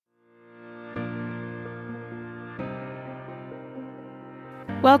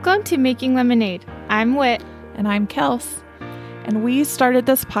Welcome to Making Lemonade. I'm Whit. And I'm Kels. And we started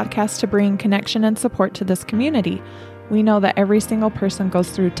this podcast to bring connection and support to this community. We know that every single person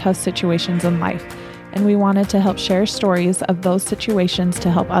goes through tough situations in life, and we wanted to help share stories of those situations to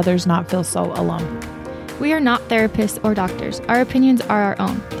help others not feel so alone. We are not therapists or doctors. Our opinions are our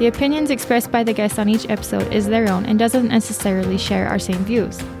own. The opinions expressed by the guests on each episode is their own and doesn't necessarily share our same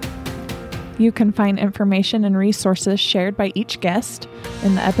views. You can find information and resources shared by each guest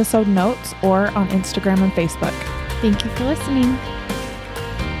in the episode notes or on Instagram and Facebook. Thank you for listening.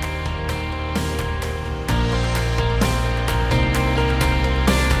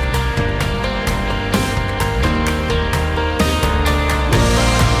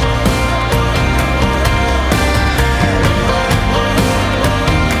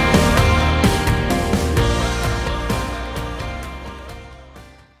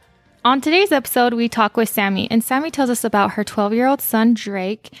 On today's episode, we talk with Samie, and Samie tells us about her 12-year-old son,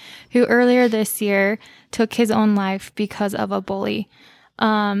 Drake, who earlier this year took his own life because of a bully.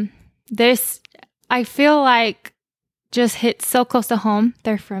 This, I feel like, just hits so close to home.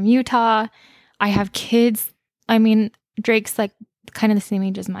 They're from Utah. I have kids. I mean, Drake's like kind of the same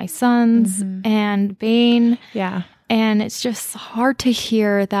age as my sons and Bane. Yeah. And it's just hard to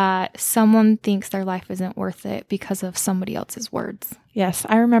hear that someone thinks their life isn't worth it because of somebody else's words. Yes.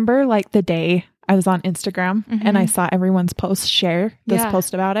 I remember like the day I was on Instagram and I saw everyone's share this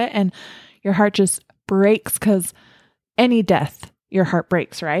post about it, and your heart just breaks because any death, your heart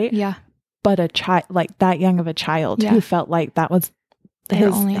breaks, right? Yeah. But a child, like that young of a child who felt like that was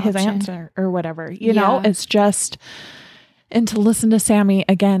his answer or whatever, you know, it's just, and to listen to Samie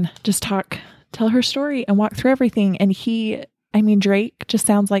again, just tell her story and walk through everything. And Drake just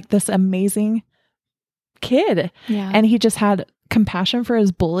sounds like this amazing kid. Yeah. And he just had compassion for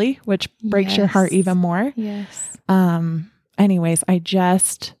his bully, which breaks your heart even more. Yes. Anyways,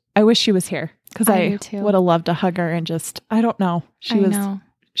 I wish she was here because I would have loved to hug her and just, I don't know.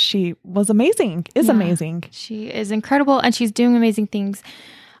 She was amazing, amazing. She is incredible, and she's doing amazing things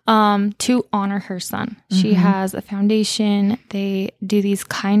to honor her son. She has a foundation. They do these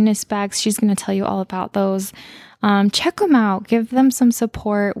kindness bags. She's going to tell you all about those. Check them out. Give them some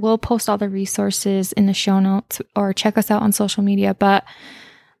support. We'll post all the resources in the show notes or check us out on social media. But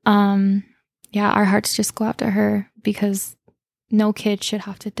our hearts just go out to her because no kid should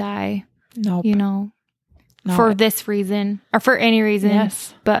have to die, for this reason or for any reason,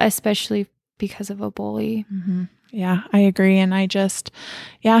 but especially because of a bully. Mm-hmm. Yeah, I agree. And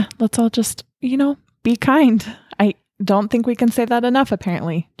let's all just, be kind. I don't think we can say that enough,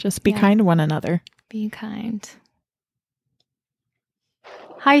 apparently. Just be kind to one another. Be kind.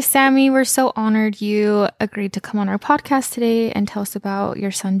 Hi, Samie. We're so honored you agreed to come on our podcast today and tell us about your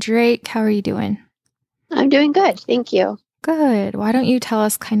son, Drake. How are you doing? I'm doing good. Thank you. Good. Why don't you tell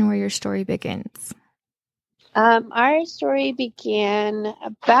us kind of where your story begins? Our story began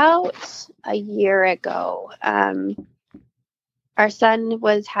about a year ago. Our son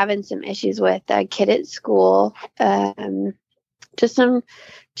was having some issues with a kid at school. Just some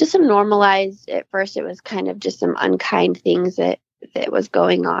normalized, at first it was kind of just some unkind things that was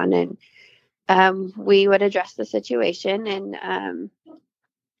going on. And we would address the situation and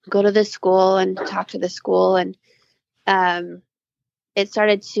go to the school and talk to the school. And it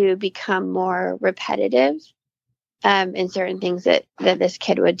started to become more repetitive in certain things that this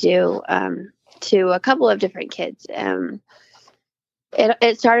kid would do to a couple of different kids.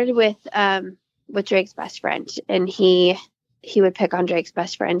 It started with Drake's best friend, and he would pick on Drake's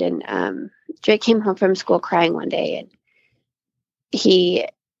best friend. And Drake came home from school crying one day, and he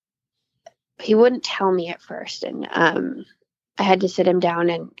wouldn't tell me at first, and I had to sit him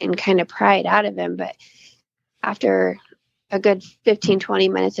down and kind of pry it out of him. But after a good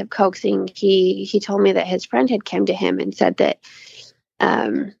 15-20 minutes of coaxing, he told me that his friend had come to him and said that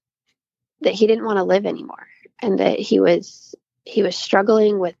he didn't want to live anymore, and that he was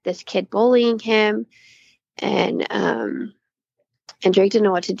struggling with this kid bullying him, and Drake didn't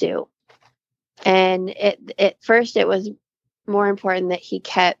know what to do. And at first it was more important that he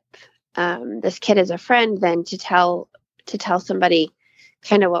kept this kid as a friend than to tell somebody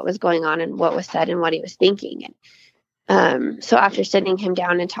kind of what was going on and what was said and what he was thinking. And so after sitting him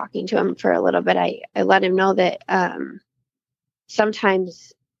down and talking to him for a little bit, I let him know that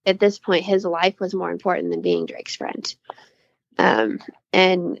sometimes at this point his life was more important than being Drake's friend. And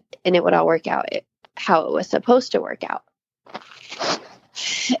it would all work out how it was supposed to work out.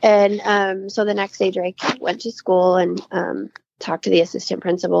 And so the next day Drake went to school and talked to the assistant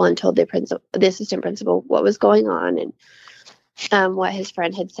principal and told the assistant principal what was going on. what his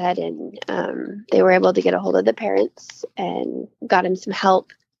friend had said, and they were able to get a hold of the parents and got him some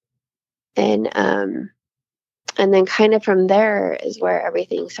help. And then kind of from there is where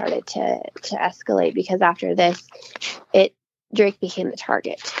everything started to escalate, because after this, Drake became the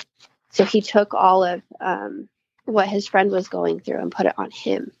target. So he took all of what his friend was going through and put it on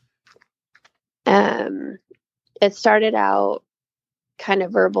him. It started out kind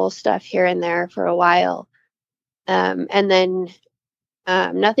of verbal stuff here and there for a while. And then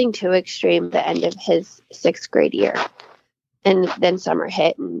nothing too extreme, the end of his 6th grade year. And then summer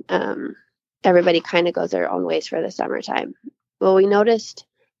hit, and everybody kind of goes their own ways for the summertime. Well, we noticed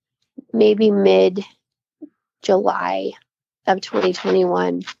maybe mid-July of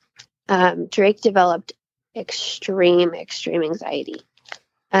 2021, Drake developed extreme anxiety.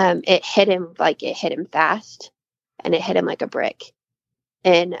 It hit him fast, and it hit him like a brick.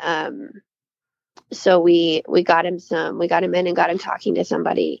 And so we got him in and got him talking to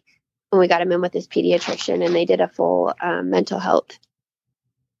somebody, and we got him in with his pediatrician, and they did a full mental health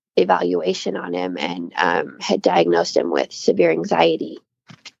evaluation on him, and had diagnosed him with severe anxiety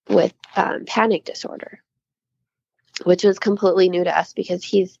with panic disorder, which was completely new to us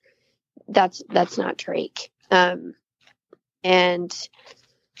because that's not Drake. And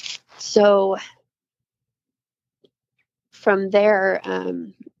so from there,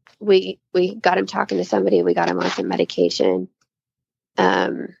 we got him talking to somebody, we got him on some medication.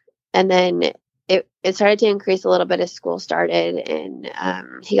 And then it started to increase a little bit as school started,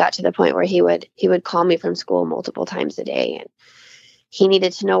 and he got to the point where he would call me from school multiple times a day, and he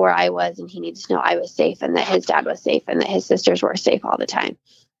needed to know where I was, and he needed to know I was safe, and that his dad was safe, and that his sisters were safe all the time.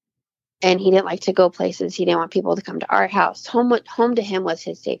 And he didn't like to go places. He didn't want people to come to our house. Home to him was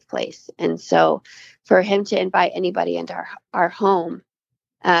his safe place. And so for him to invite anybody into our home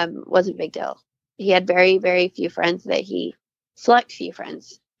was a big deal. He had very, very few friends select few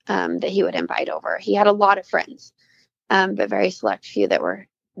friends that he would invite over. He had a lot of friends, but very select few that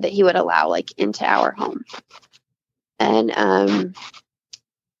he would allow like into our home. And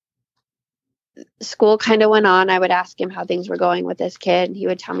school kind of went on. I would ask him how things were going with this kid, and he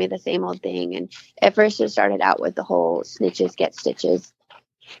would tell me the same old thing. And at first it started out with the whole snitches get stitches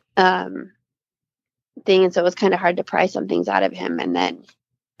thing. And so it was kind of hard to pry some things out of him. And then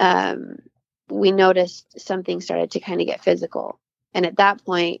we noticed something started to kind of get physical. And at that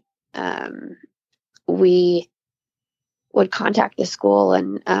point, we would contact the school,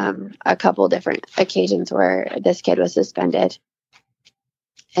 and a couple different occasions where this kid was suspended.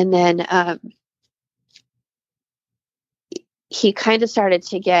 And then he kind of started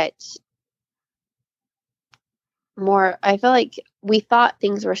to get more, I feel like we thought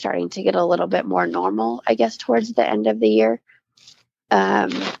things were starting to get a little bit more normal, I guess, towards the end of the year.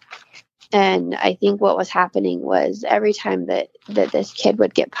 And I think what was happening was every time that this kid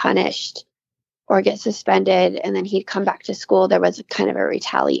would get punished or get suspended, and then he'd come back to school, there was kind of a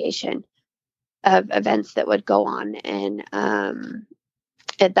retaliation of events that would go on. And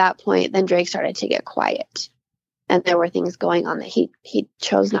at that point, then Drake started to get quiet. And there were things going on that he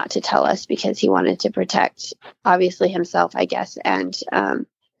chose not to tell us because he wanted to protect, obviously, himself, I guess, and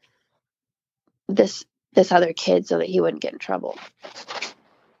this other kid, so that he wouldn't get in trouble.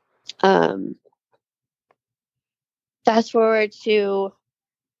 Fast forward to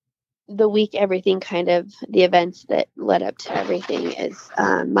the week, the events that led up to everything is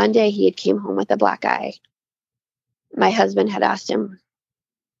Monday, he had came home with a black eye. My husband had asked him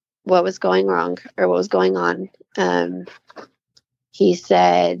what was going wrong or what was going on. He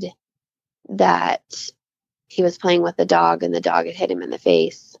said that he was playing with the dog, and the dog had hit him in the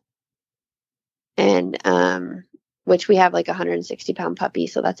face. And which we have like a 160-pound puppy,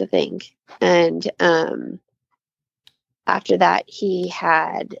 so that's a thing. And after that,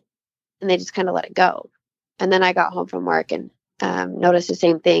 and they just kind of let it go. And then I got home from work and noticed the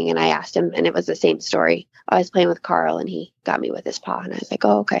same thing, and I asked him, and it was the same story. I was playing with Carl, and he got me with his paw, and I was like,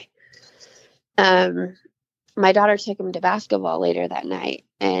 oh, okay. My daughter took him to basketball later that night,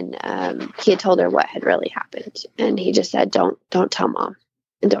 and he had told her what had really happened, and he just said, don't tell mom,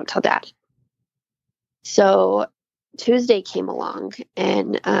 and don't tell dad. So Tuesday came along,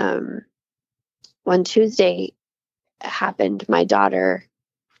 and when Tuesday happened, my daughter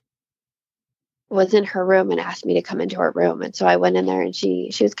was in her room and asked me to come into her room. And so I went in there, and she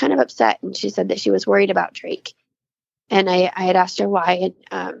was kind of upset, and she said that she was worried about Drake. And I had asked her why,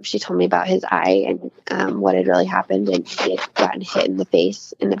 and she told me about his eye and what had really happened. And he had gotten hit in the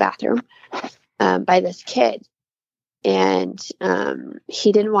face in the bathroom by this kid. And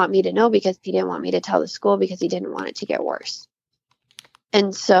he didn't want me to know because he didn't want me to tell the school because he didn't want it to get worse.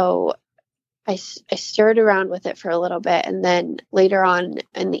 And so I stirred around with it for a little bit. And then later on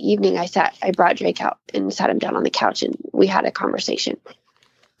in the evening, I brought Drake out and sat him down on the couch, and we had a conversation.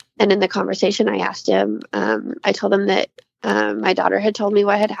 And in the conversation, I asked him, I told him that my daughter had told me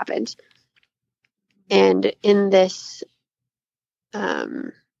what had happened. And in this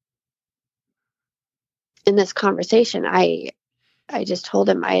conversation, I just told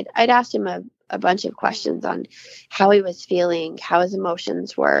him I'd asked him a bunch of questions on how he was feeling, how his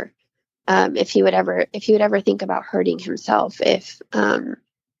emotions were, if he would ever think about hurting himself, and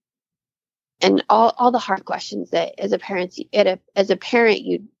all the hard questions that as a parent you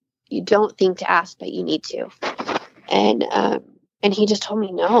don't think to ask, but you need to. And he just told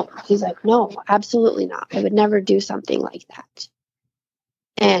me no. He's like, no, absolutely not. I would never do something like that.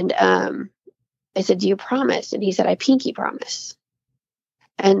 And I said, do you promise? And he said, I pinky promise.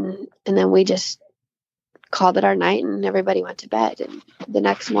 And then we just called it our night, and everybody went to bed. And the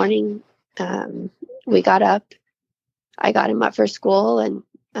next morning, we got up. I got him up for school, and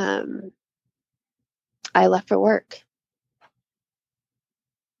I left for work.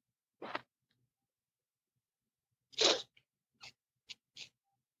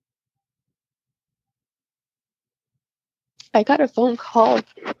 I got a phone call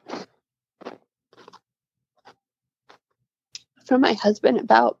from my husband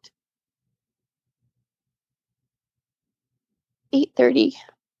about 8:30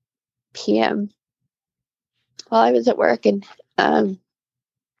 p.m. while I was at work, and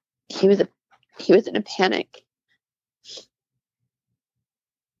he was in a panic,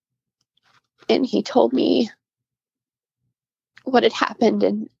 and he told me what had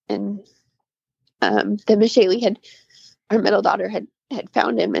happened, and that Miss Shaylee our middle daughter had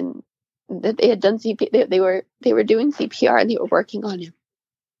found him, and that they had done CPR. They were doing CPR, and they were working on him.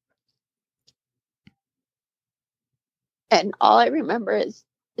 And all I remember is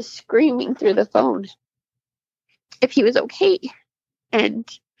screaming through the phone if he was okay. And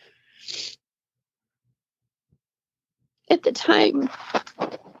at the time,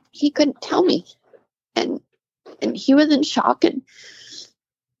 he couldn't tell me, and he was in shock. And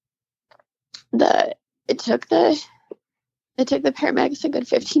it took the paramedics a good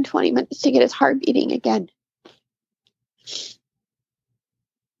 15-20 minutes to get his heart beating again.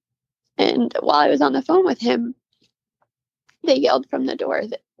 And while I was on the phone with him, they yelled from the door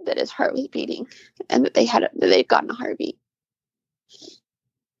that his heart was beating, and that they'd gotten a heartbeat.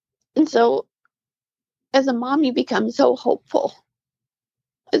 And so, as a mom, you become so hopeful,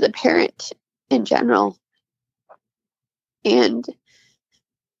 as a parent in general. And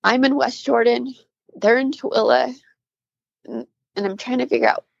I'm in West Jordan, they're in Tooele, and I'm trying to figure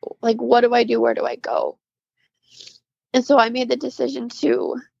out, like, what do I do? Where do I go? And so I made the decision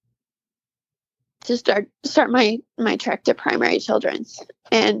to start my trek to Primary Children's,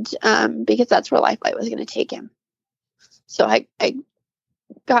 and because that's where Lifelight was going to take him. So I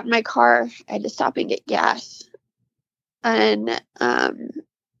got in my car. I had to stop and get gas, and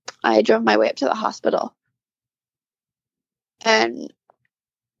I drove my way up to the hospital. And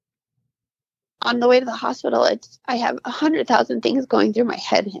on the way to the hospital, I have 100,000 things going through my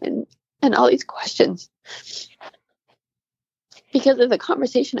head, and all these questions because of the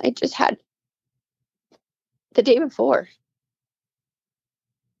conversation I just had the day before.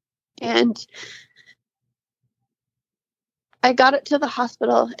 And I got up to the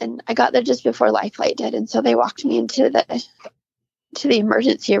hospital, and I got there just before Lifelight did. And so they walked me into the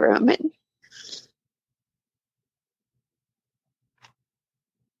emergency room, and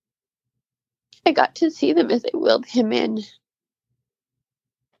I got to see them as they wheeled him in.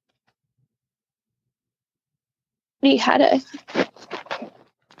 He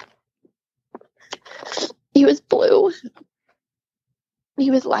was blue.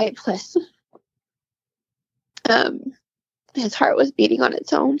 He was lifeless. His heart was beating on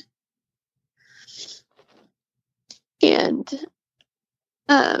its own. And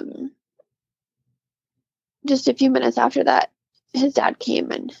just a few minutes after that, his dad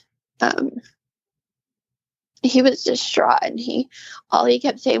came, and he was distraught, and all he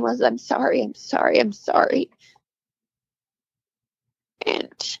kept saying was, I'm sorry, I'm sorry, I'm sorry.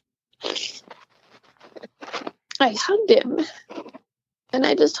 And I hugged him, and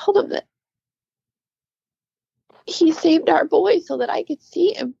I just told him that he saved our boy so that I could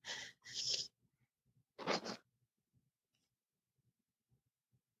see him.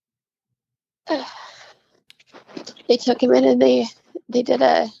 They took him in, and they did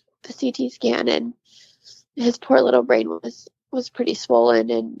a CT scan, and his poor little brain was pretty swollen,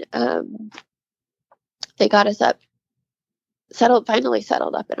 and they got us finally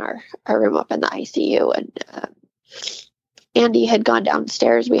settled up in our room up in the ICU, and Andy had gone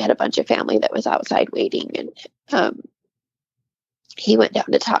downstairs. We had a bunch of family that was outside waiting, and he went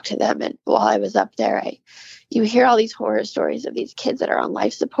down to talk to them. And while I was up there, you hear all these horror stories of these kids that are on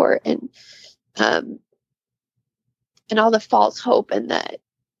life support, and all the false hope, and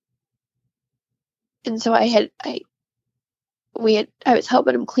so I was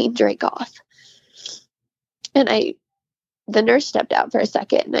helping him clean Drake off, and the nurse stepped out for a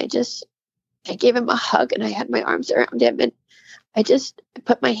second, and I gave him a hug, and I had my arms around him, and I just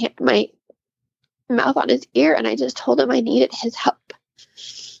put my mouth on his ear, and I just told him I needed his help.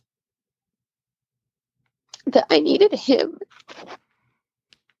 That I needed him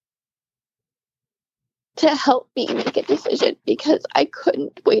to help me make a decision, because I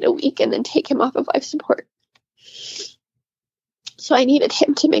couldn't wait a week and then take him off of life support. So I needed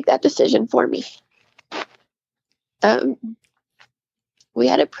him to make that decision for me. We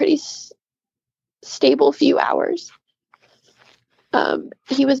had a pretty stable few hours.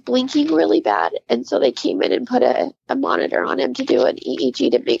 He was blinking really bad, and so they came in and put a monitor on him to do an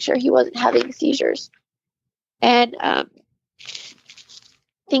EEG to make sure he wasn't having seizures. And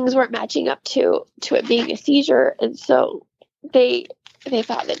things weren't matching up to it being a seizure, and so they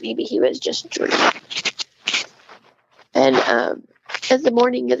thought that maybe he was just dreaming. And as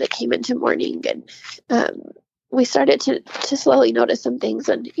it came into morning, and we started to slowly notice some things,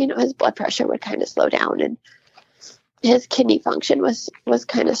 and his blood pressure would kind of slow down, and his kidney function was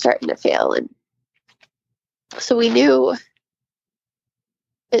kind of starting to fail. And so we knew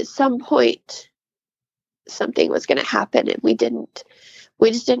at some point something was going to happen, and we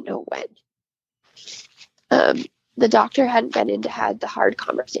just didn't know when. The doctor hadn't been in to have the hard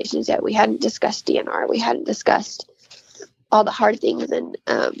conversations yet. We hadn't discussed DNR. We hadn't discussed all the hard things. And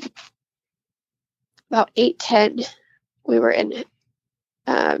about 8:10, we were in.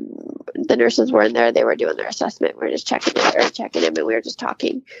 The nurses were in there. They were doing their assessment. We were just checking him, and we were just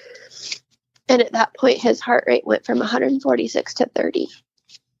talking. And at that point, his heart rate went from 146 to 30.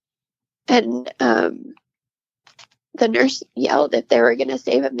 And the nurse yelled if they were going to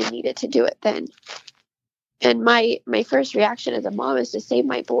save him, they needed to do it then. And my first reaction as a mom is to save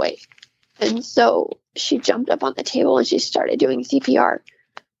my boy. And so she jumped up on the table and she started doing CPR.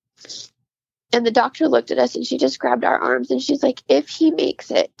 And the doctor looked at us and she just grabbed our arms and she's like, if he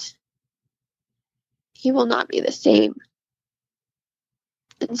makes it, he will not be the same.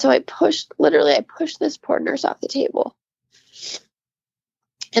 And so I pushed this poor nurse off the table.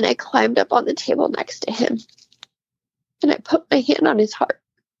 And I climbed up on the table next to him. And I put my hand on his heart.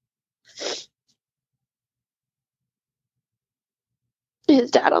 His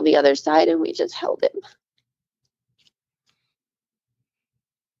dad on the other side, and we just held him.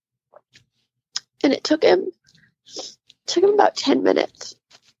 And it took him about 10 minutes.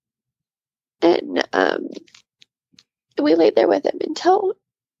 And we laid there with him until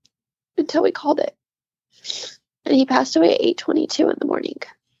we called it. And he passed away at 8:22 in the morning.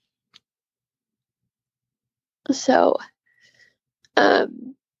 So,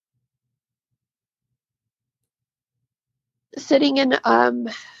 sitting in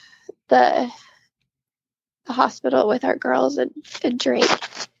the hospital with our girls and Drake,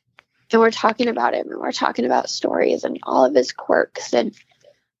 and we're talking about him, and we're talking about stories and all of his quirks and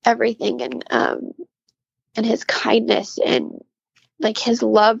everything, and his kindness and like his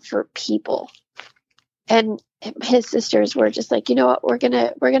love for people. And his sisters were just like, you know what, we're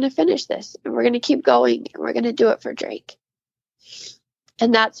gonna finish this, and we're gonna keep going, and we're gonna do it for Drake.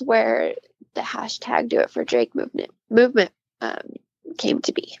 And that's where the hashtag Do It For Drake movement came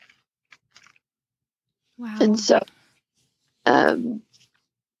to be. Wow. And so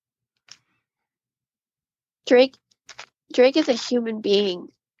Drake as a human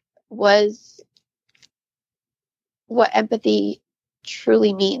being was what empathy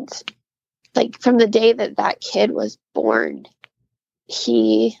truly means. Like, from the day that kid was born,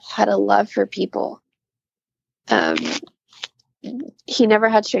 he had a love for people. He never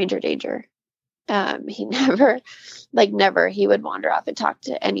had stranger danger. He never, he would wander off and talk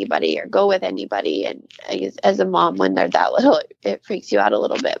to anybody or go with anybody. And I guess as a mom, when they're that little, it freaks you out a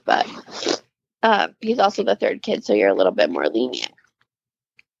little bit. But he's also the third kid, so you're a little bit more lenient.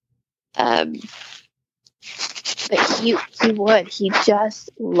 But he just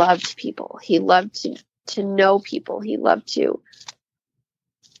loved people. He loved to know people. He loved to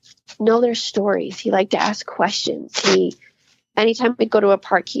know their stories. He liked to ask questions. Anytime we'd go to a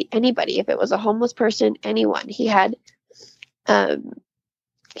park, anybody, if it was a homeless person, anyone, he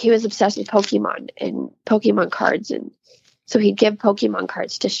was obsessed with Pokemon and Pokemon cards. And so he'd give Pokemon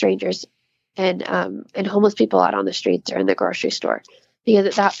cards to strangers and homeless people out on the streets or in the grocery store, because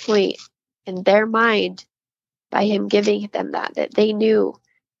at that point in their mind, by him giving them that they knew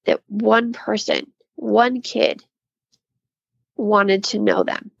that one person, one kid wanted to know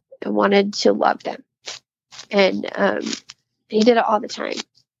them and wanted to love them. And he did it all the time.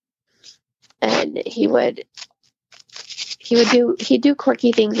 And he'd do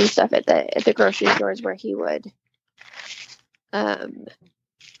quirky things and stuff at the grocery stores where he would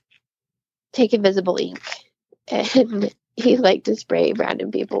take invisible ink, and he liked to spray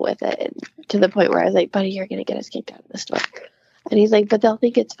random people with it, and to the point where I was like, buddy, you're gonna get us kicked out of the store. And he's like, but they'll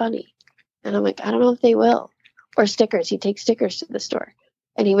think it's funny. And I'm like, I don't know if they will. Or stickers. He'd take stickers to the store,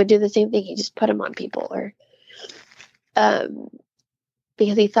 and he would do the same thing. He just put them on people, or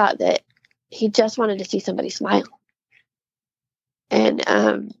because he thought that he just wanted to see somebody smile. And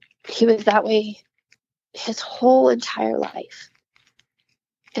he was that way his whole entire life.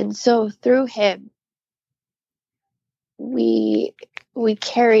 And so through him, we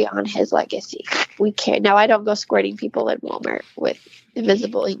carry on his legacy. Now, I don't go squirting people in Walmart with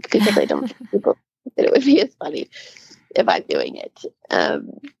invisible ink because I don't think people think that it would be as funny if I'm doing it.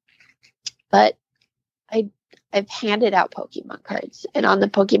 But I've handed out Pokemon cards, and on the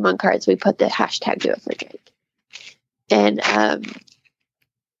Pokemon cards we put the hashtag Do It For Drake. And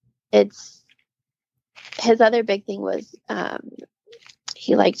it's his other big thing was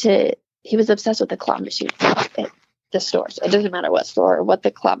he was obsessed with the claw machine at the stores. It doesn't matter what store or what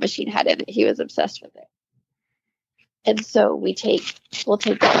the claw machine had in it, he was obsessed with it. And so we'll take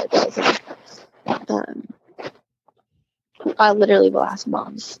dollar bills and I literally will ask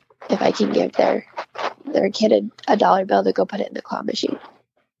moms if I can give their kid a dollar bill to go put it in the claw machine.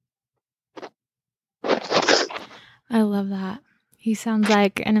 I love that. He sounds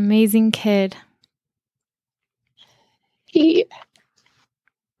like an amazing kid. He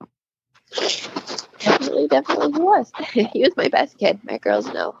definitely was. He was my best kid. My girls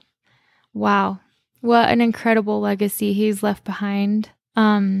know. Wow. What an incredible legacy he's left behind.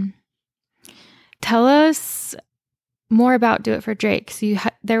 Tell us more about Do It For Drake. So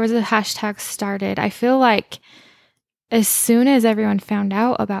there was a hashtag started. I feel like as soon as everyone found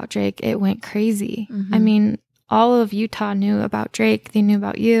out about Drake, it went crazy. Mm-hmm. I mean, all of Utah knew about Drake. They knew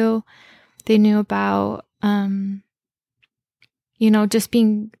about you. They knew about, just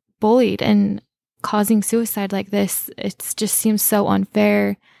being bullied and causing suicide like this. It just seems so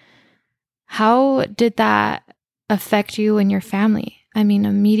unfair. How did that affect you and your family? I mean,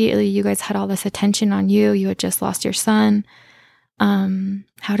 immediately you guys had all this attention on you. You had just lost your son.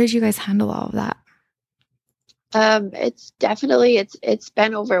 How did you guys handle all of that? It's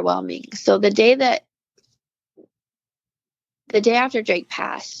been overwhelming. So the day after Drake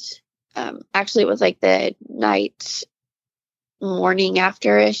passed, actually it was like the morning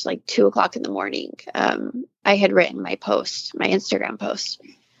after-ish, like 2:00 in the morning. I had written my Instagram post,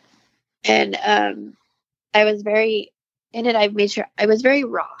 and I was very in it. I made sure I was very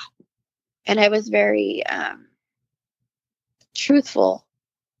raw, and I was very truthful.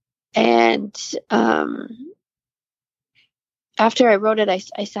 And after I wrote it, I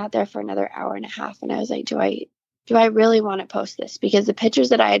sat there for another hour and a half, and I was like, do I really want to post this? Because the pictures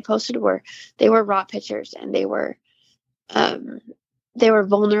that I had posted were raw pictures, and they were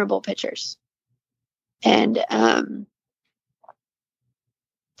vulnerable pictures. And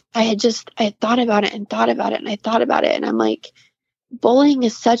I had thought about it and thought about it, and I thought about it, and I'm like, bullying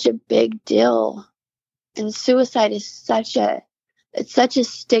is such a big deal, and suicide is such a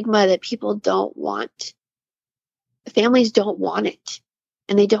stigma that people don't want. Families don't want it,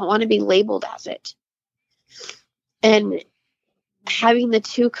 and they don't want to be labeled as it. And having the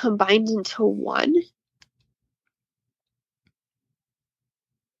two combined into one,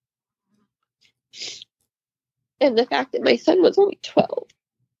 and the fact that my son was only 12.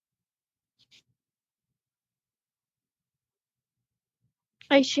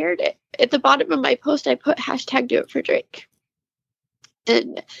 I shared it. At the bottom of my post, I put hashtag Do It For Drake.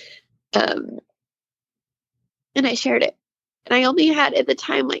 And I shared it. And I only had, at the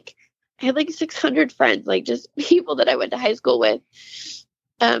time, I had 600 friends, just people that I went to high school with,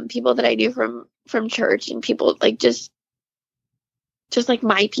 people that I knew from church, and people just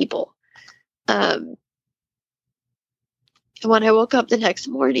my people. And when I woke up the next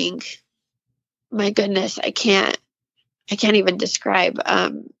morning, my goodness, I can't even describe.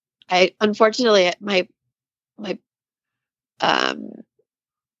 I unfortunately my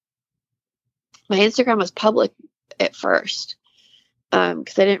Instagram was public at first,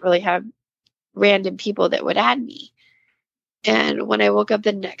 because I didn't really have random people that would add me. And when I woke up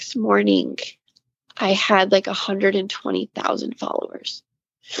the next morning, I had 120,000 followers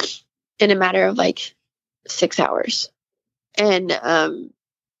in a matter of 6 hours. And I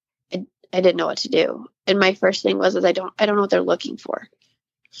didn't know what to do. my first thing was, I don't know what they're looking for.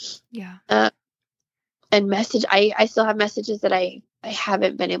 Yeah. And I still have messages that I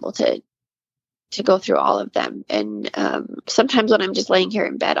haven't been able to go through all of them. And sometimes when I'm just laying here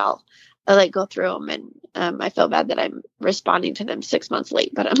in bed, I'll like go through them, and I feel bad that I'm responding to them 6 months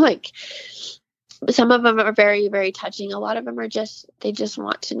late. But I'm like, some of them are very, very touching. A lot of them are they just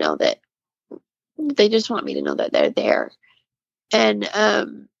want to know that, they just want me to know that they're there. And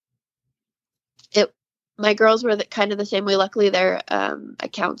my girls were kind of the same way. Luckily, their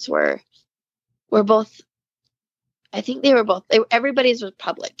accounts were both. I think they were both. Everybody's was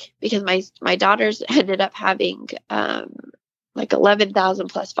public, because my daughters ended up having like 11,000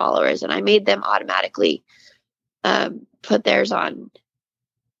 plus followers, and I made them automatically put theirs on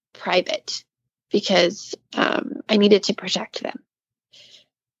private, because I needed to protect them,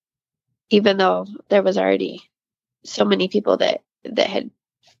 even though there was already so many people that had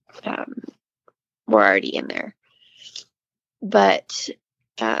were already in there. But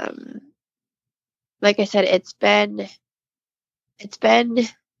like I said, it's been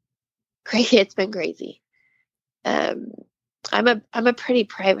crazy. It's been crazy. I'm a pretty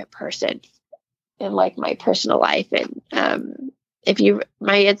private person in like my personal life, and my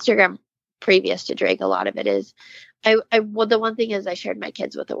Instagram previous to Drake, a lot of it is well, the one thing is I shared my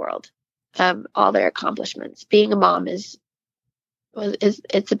kids with the world, all their accomplishments. Being a mom it's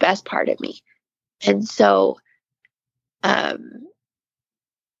the best part of me, and so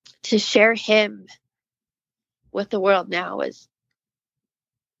to share him with the world now is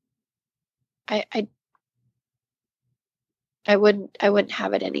I wouldn't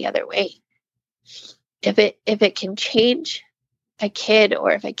have it any other way. If it can change a kid,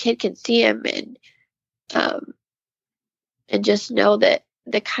 or if a kid can see him and just know that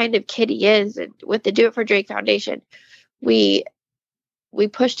the kind of kid he is, and with the Do It for Drake Foundation, we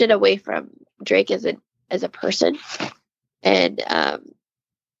pushed it away from Drake as a person, and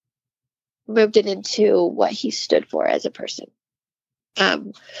moved it into what he stood for as a person,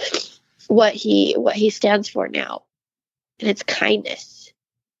 what he stands for now, and it's kindness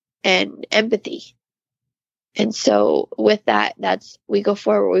and empathy. And so with that, we go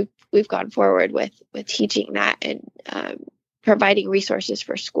forward. We've gone forward with teaching that, and providing resources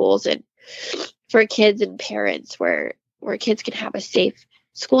for schools and for kids and parents, where kids can have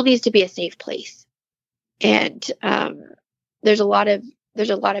school needs to be a safe place. And there's a lot of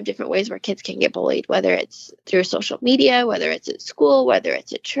different ways where kids can get bullied, whether it's through social media, whether it's at school, whether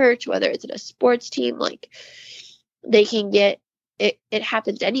it's at church, whether it's at a sports team. Like, they can get it. It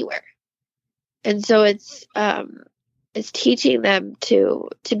happens anywhere. And so it's teaching them to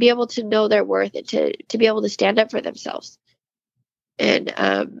be able to know their worth, and to be able to stand up for themselves, and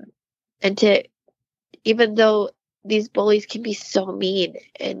to, even though these bullies can be so mean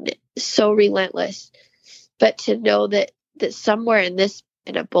and so relentless, but to know that somewhere in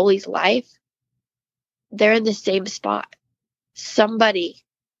a bully's life, they're in the same spot. Somebody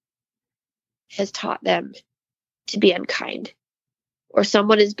has taught them to be unkind, or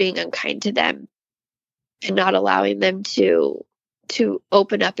someone is being unkind to them, and not allowing them to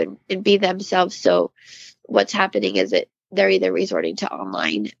open up and be themselves. So what's happening is that they're either resorting to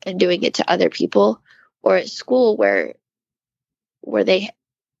online and doing it to other people, or at school where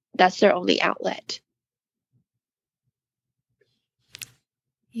that's their only outlet.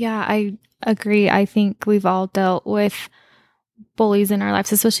 Yeah, I agree. I think we've all dealt with bullies in our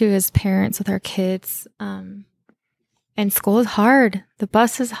lives, especially as parents with our kids. And school is hard. The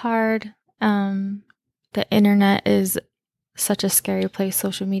bus is hard. The internet is such a scary place.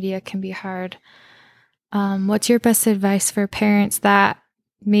 Social media can be hard. What's your best advice for parents that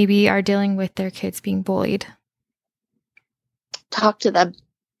maybe are dealing with their kids being bullied? Talk to them,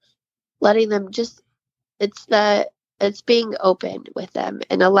 letting them it's being open with them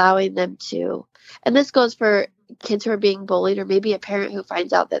and allowing them to, and this goes for kids who are being bullied, or maybe a parent who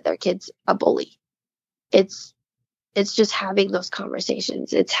finds out that their kid's a bully. It's just having those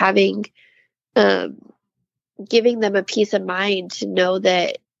conversations. It's having, giving them a peace of mind to know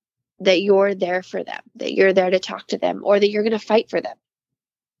that you're there for them, that you're there to talk to them, or that you're going to fight for them.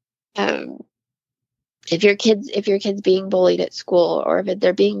 If your kid's being bullied at school, or if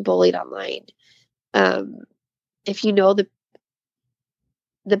they're being bullied online, if you know the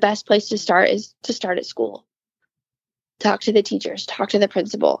best place to start is to start at school. Talk to the teachers, talk to the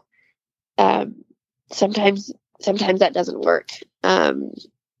principal. Sometimes that doesn't work. If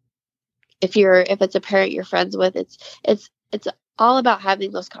it's a parent you're friends with, it's all about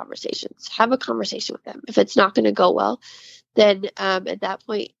having those conversations. Have a conversation with them. If it's not going to go well, then at that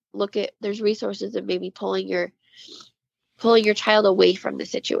point, there's resources of maybe pulling your child away from the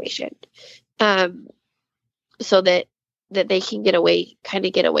situation. so that they can get away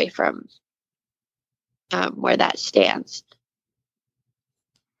from where that stands.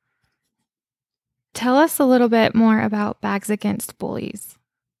 Tell us a little bit more about Bags Against Bullies.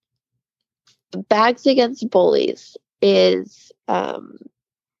 Bags Against Bullies is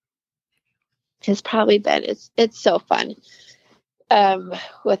has probably been, it's so fun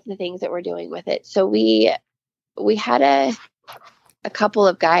with the things that we're doing with it. So we had a couple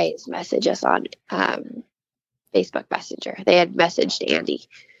of guys message us on Facebook Messenger. They had messaged Andy,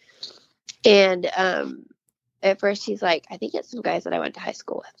 and at first he's like, I think it's some guys that I went to high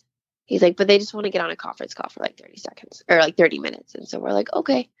school with. He's like, but they just want to get on a conference call for like 30 seconds or like 30 minutes. And so we're like,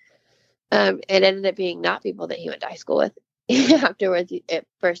 okay. It ended up being not people that he went to high school with. Afterwards, at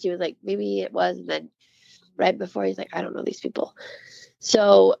first he was like, maybe it was. And then right before, he's like, I don't know these people.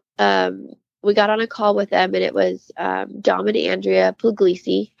 So we got on a call with them, and it was Dom and Andrea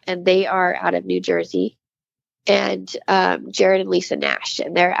Puglisi, and they are out of New Jersey, and Jared and Lisa Nash,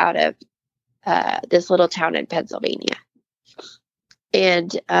 and they're out of this little town in Pennsylvania.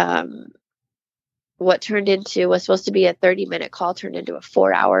 And what was supposed to be a 30-minute call turned into a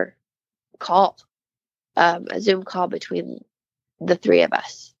 4-hour call, a Zoom call between the three of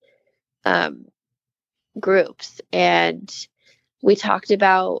us, groups. And we talked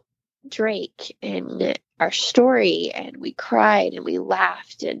about Drake and our story, and we cried and we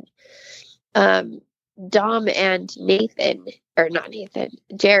laughed. And Dom and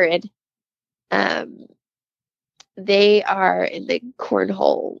Jared, they are in the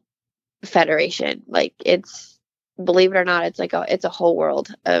cornhole federation. Like, it's, believe it or not, it's a whole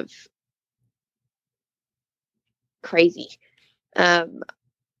world of crazy. When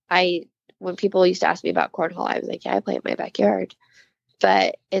people used to ask me about cornhole, I was like, yeah, I play in my backyard,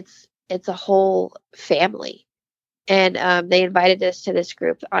 but it's a whole family. And they invited us to this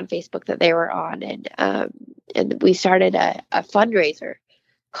group on Facebook that they were on, and we started a fundraiser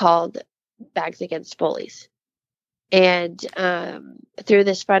called Bags Against Bullies. And through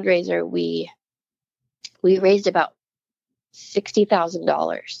this fundraiser, we raised about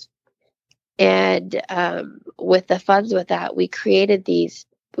 $60,000. And with the funds with that, we created these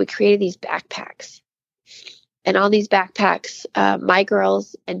backpacks. And on these backpacks, my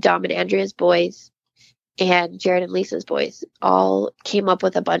girls and Dom and Andrea's boys and Jared and Lisa's boys all came up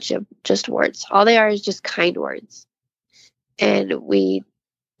with a bunch of just words. All they are is just kind words. And we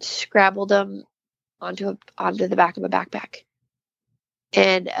scrabbled them onto the back of a backpack.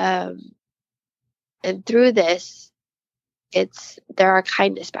 And through this, there are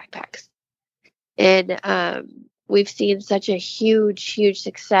kindness backpacks. And we've seen such a huge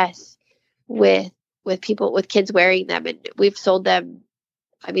success with people, with kids wearing them, and we've sold them.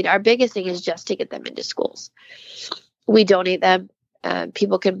 I mean, our biggest thing is just to get them into schools. We donate them.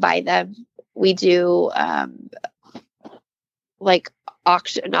 People can buy them. We do like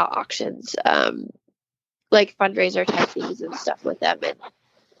not auctions, like fundraiser type things and stuff with them. And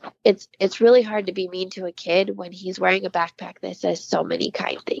it's really hard to be mean to a kid when he's wearing a backpack that says so many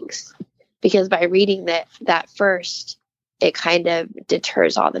kind things, because by reading that first, it kind of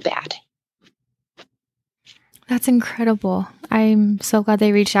deters all the bad. That's incredible. I'm so glad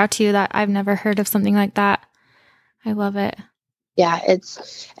they reached out to you. That I've never heard of something like that. I love it. Yeah,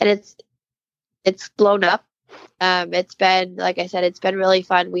 it's blown up. It's been, like I said, it's been really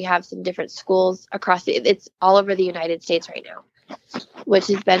fun. We have some different schools across it's all over the United States right now, which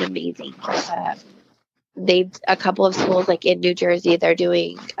has been amazing. A couple of schools, like in New Jersey, they're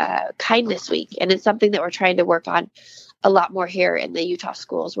doing Kindness Week, and it's something that we're trying to work on a lot more here in the Utah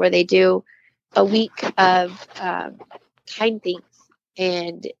schools, where they do a week of kind things,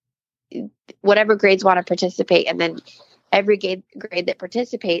 and whatever grades want to participate, and then every grade that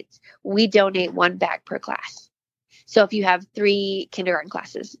participates, we donate one bag per class. So if you have 3 kindergarten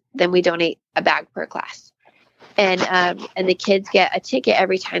classes, then we donate a bag per class, and the kids get a ticket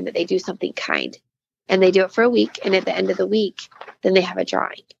every time that they do something kind. And they do it for a week, and at the end of the week, then they have a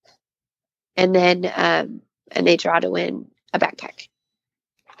drawing, and then and they draw to win a backpack.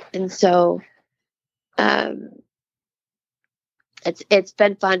 And so, it's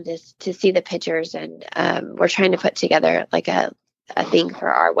been fun to see the pictures, and we're trying to put together like a thing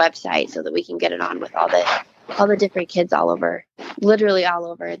for our website so that we can get it on with all the different kids literally all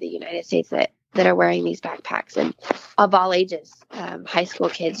over the United States that are wearing these backpacks, and of all ages, high school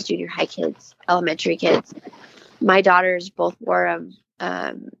kids, junior high kids, elementary kids. My daughters both wore them.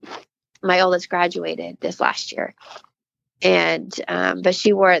 My oldest graduated this last year, and but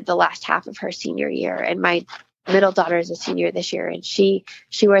she wore it the last half of her senior year, and my middle daughter is a senior this year, and she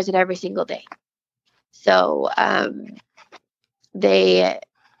wears it every single day. So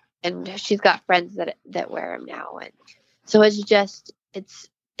and she's got friends that wear them now. And so it's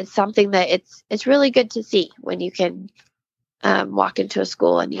something that it's really good to see when you can walk into a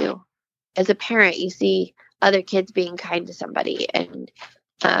school and you, as a parent, you see other kids being kind to somebody, and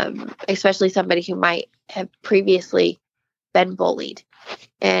especially somebody who might have previously been bullied,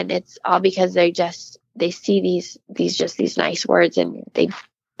 and it's all because they see these nice words, and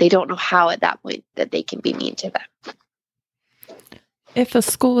they don't know how at that point that they can be mean to them. If a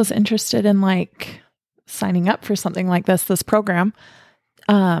school was interested in like signing up for something like this program,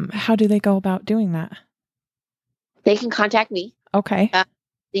 how do they go about doing that? They can contact me. Okay.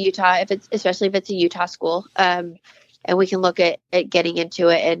 The Utah, especially if it's a Utah school, and we can look at getting into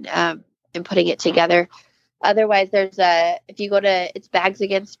it and putting it together. Otherwise, if you go to, it's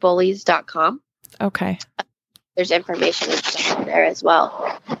bagsagainstbullies.com. Okay. There's information and stuff there as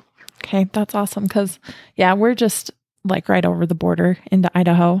well. Okay. That's awesome. Cause we're just like right over the border into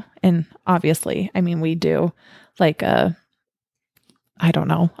Idaho. And obviously, I mean, we do like a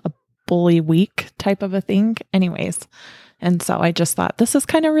bully week type of a thing anyways. And so I just thought this is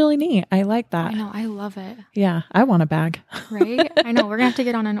kind of really neat. I like that. I know. I love it. Yeah. I want a bag. Right? I know. We're going to have to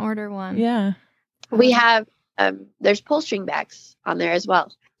get on and order one. Yeah. We have, there's pull string bags on there as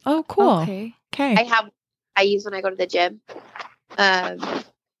well. Oh, cool. Okay. I use when I go to the gym.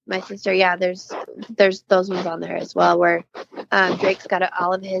 My sister, there's those ones on there as well, where Drake's got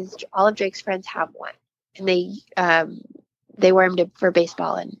all of Drake's friends have one, and they wear them for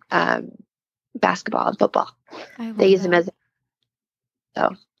baseball and basketball and football. They use them as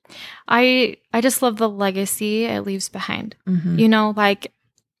so. I just love the legacy it leaves behind. Mm-hmm. You know, like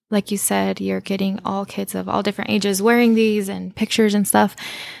you said, you're getting all kids of all different ages wearing these and pictures and stuff.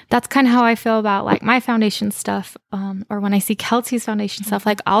 That's kind of how I feel about like my foundation stuff. Or when I see Kelsey's foundation stuff,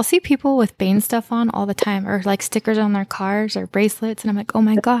 like I'll see people with Bane stuff on all the time, or like stickers on their cars or bracelets. And I'm like, oh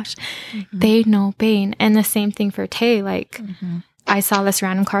my gosh, they know Bane. And the same thing for Tay. Like I saw this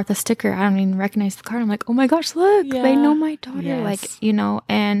random car with a sticker. I don't even recognize the car. I'm like, oh my gosh, look, they know my daughter. Yes. Like, you know,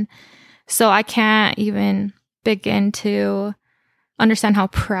 and so I can't even begin to understand how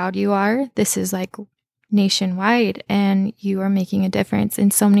proud you are. This is like nationwide, and you are making a difference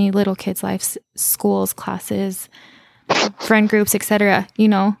in so many little kids' lives, schools, classes, friend groups, etc. You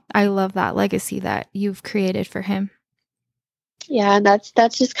know, I love that legacy that you've created for him. Yeah, and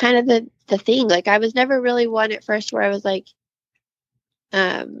that's just kind of the thing. Like, I was never really one at first where I was like,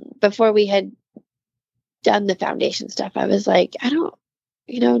 before we had done the foundation stuff, I was like, I don't,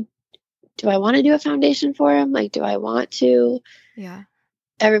 do I want to do a foundation for him? Like, do I want to? Yeah.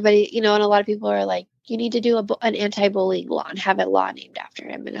 Everybody, and a lot of people are like, you need to do an anti-bullying law and have a law named after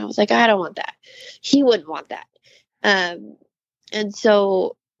him. And I was like, I don't want that. He wouldn't want that. And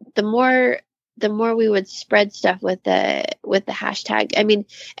so the more we would spread stuff with the hashtag, I mean,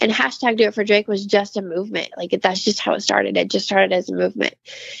 and hashtag Do It For Drake was just a movement. Like, that's just how it started. It just started as a movement,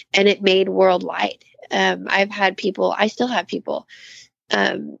 and it made worldwide. I still have people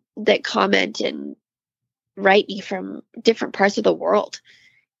that comment and write me from different parts of the world.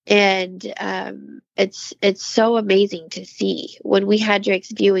 And it's so amazing to see. When we had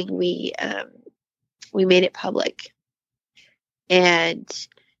Drake's viewing, we made it public, and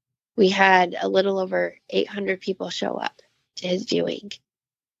we had a little over 800 people show up to his viewing.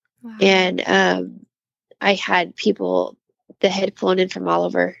 Wow. And I had people that had flown in from all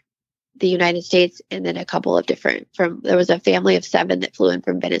over the United States, and then a couple of there was a family of 7 that flew in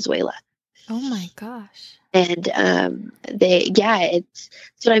from Venezuela. Oh my gosh. And it's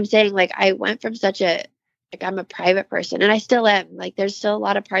what I'm saying. Like, I went from I'm a private person, and I still am. Like, there's still a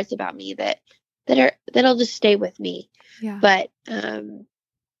lot of parts about me that'll just stay with me. Yeah. But when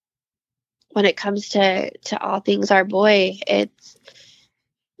it comes to all things our boy, it's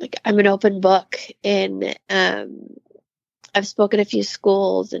like I'm an open book, and I've spoken at a few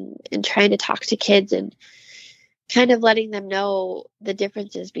schools and trying to talk to kids and kind of letting them know the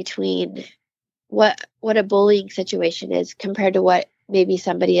differences between what a bullying situation is compared to what maybe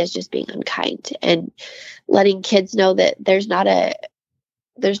somebody is just being unkind, and letting kids know that there's not a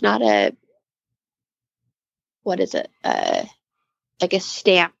what is it, like a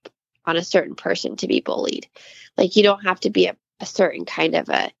stamp on a certain person to be bullied. Like, you don't have to be a certain kind of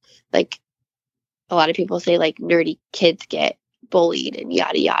like a lot of people say, like, nerdy kids get bullied and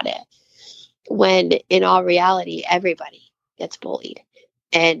yada yada, when in all reality everybody gets bullied.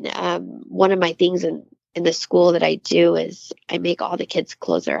 And one of my things in the school that I do is I make all the kids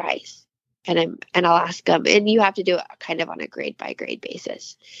close their eyes, and I'll ask them, and you have to do it kind of on a grade by grade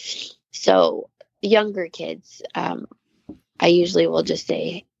basis. So younger kids, I usually will just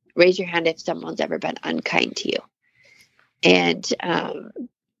say, raise your hand if someone's ever been unkind to you. And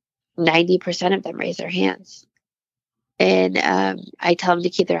 90% of them raise their hands. And I tell them to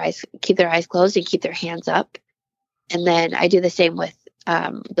keep their eyes closed and keep their hands up. And then I do the same with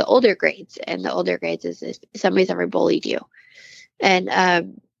the older grades. And the older grades is if somebody's ever bullied you.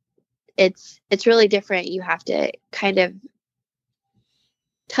 And it's really different. You have to kind of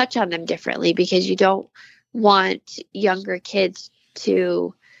touch on them differently because you don't want younger kids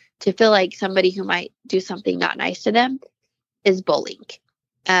to feel like somebody who might do something not nice to them is bullying.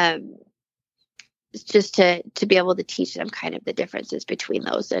 Just to be able to teach them kind of the differences between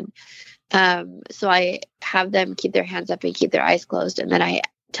those. And so I have them keep their hands up and keep their eyes closed. And then I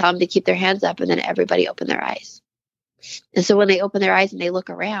tell them to keep their hands up and then everybody open their eyes. And so when they open their eyes and they look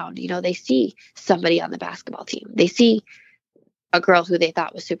around, they see somebody on the basketball team. They see a girl who they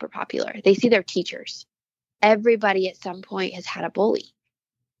thought was super popular. They see their teachers. Everybody at some point has had a bully.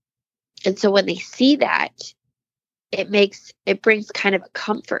 And so when they see that, it brings kind of a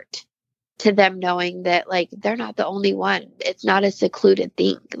comfort to them knowing that like they're not the only one. It's not a secluded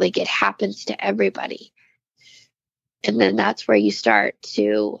thing. Like it happens to everybody. And then that's where you start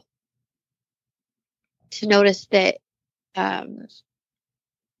to notice that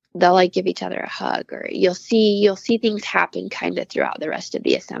they'll like give each other a hug, or you'll see things happen kind of throughout the rest of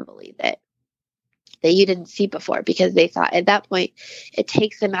the assembly that you didn't see before, because they thought at that point it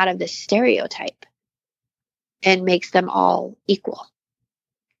takes them out of the stereotype and makes them all equal.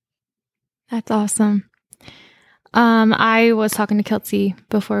 That's awesome. I was talking to Kelsey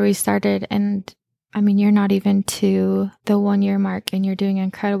before we started, and I mean, you're not even to the 1 year mark and you're doing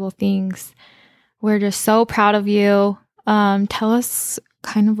incredible things. We're just so proud of you. Tell us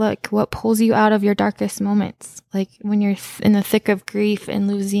kind of like what pulls you out of your darkest moments, like when you're in the thick of grief and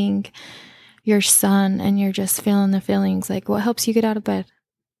losing your son and you're just feeling the feelings. Like what helps you get out of bed?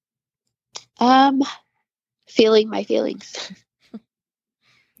 Feeling my feelings.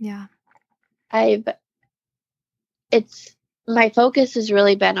 Yeah. My focus has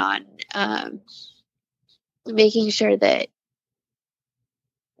really been on making sure that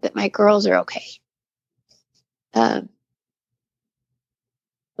my girls are okay.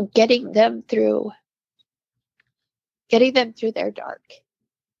 Getting them through their dark.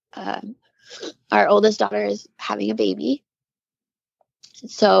 Our oldest daughter is having a baby.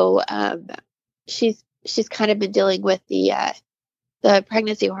 So she's kind of been dealing with the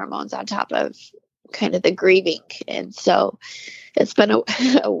pregnancy hormones on top of kind of the grieving. And so it's been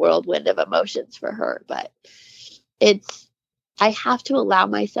a whirlwind of emotions for her, but I have to allow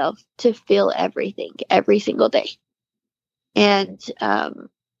myself to feel everything every single day. And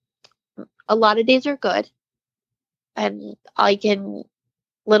a lot of days are good, and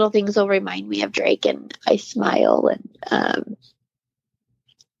little things will remind me of Drake and I smile. And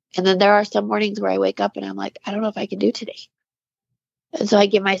then there are some mornings where I wake up and I'm like, I don't know if I can do today. And so I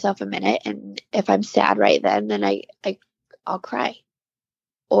give myself a minute, and if I'm sad right then I'll cry.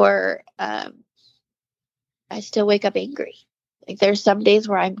 Or I still wake up angry. Like there's some days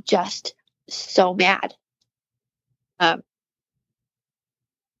where I'm just so mad.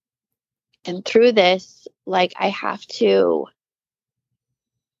 And through this, like I have to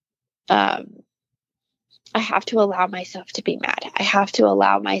allow myself to be mad. I have to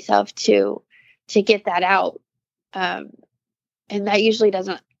allow myself to get that out. And that usually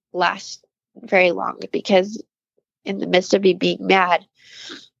doesn't last very long, because in the midst of me being mad,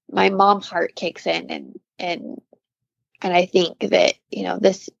 my mom heart kicks in, and I think that,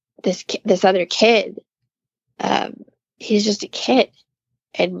 this other kid, he's just a kid,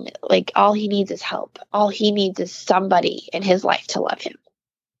 and like all he needs is help. All he needs is somebody in his life to love him.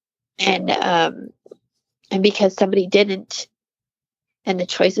 And because somebody didn't, and the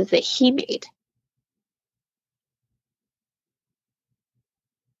choices that he made,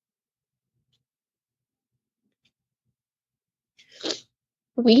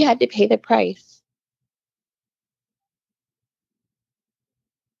 we had to pay the price.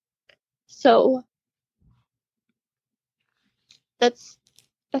 So that's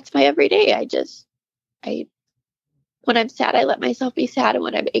my everyday. When I'm sad, I let myself be sad. And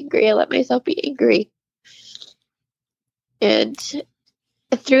when I'm angry, I let myself be angry. And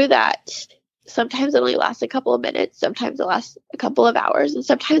through that, sometimes it only lasts a couple of minutes. Sometimes it lasts a couple of hours, and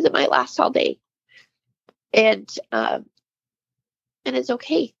sometimes it might last all day. And it's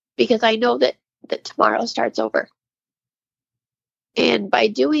okay, because I know that tomorrow starts over. And by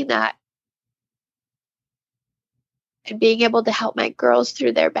doing that and being able to help my girls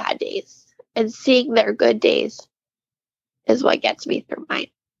through their bad days and seeing their good days is what gets me through mine.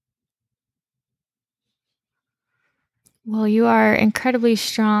 Well, you are incredibly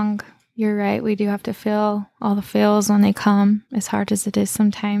strong, You're right. We do have to feel all the feels when they come, as hard as it is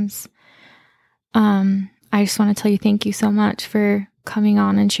sometimes. I just want to tell you thank you so much for coming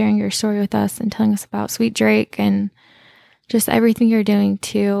on and sharing your story with us and telling us about Sweet Drake and just everything you're doing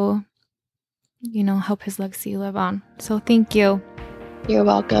to, help his legacy live on. So thank you. You're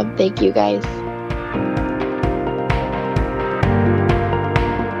welcome. Thank you, guys.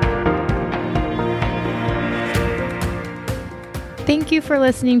 Thank you for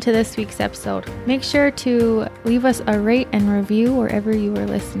listening to this week's episode. Make sure to leave us a rate and review wherever you are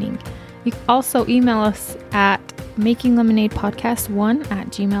listening. You can also email us at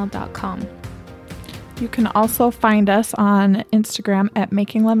makinglemonadepodcast1@gmail.com. You can also find us on Instagram at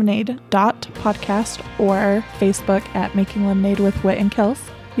makinglemonade.podcast or Facebook at Making Lemonade with Wit and Kills.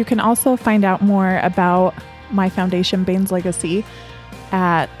 You can also find out more about my foundation, Bane's Legacy,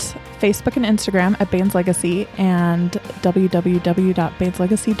 at Facebook and Instagram at Bane's Legacy and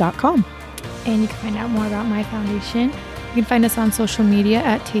www.baneslegacy.com. And you can find out more about my foundation. You can find us on social media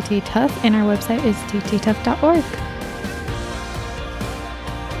at TayTayTough, and our website is taytaytough.org.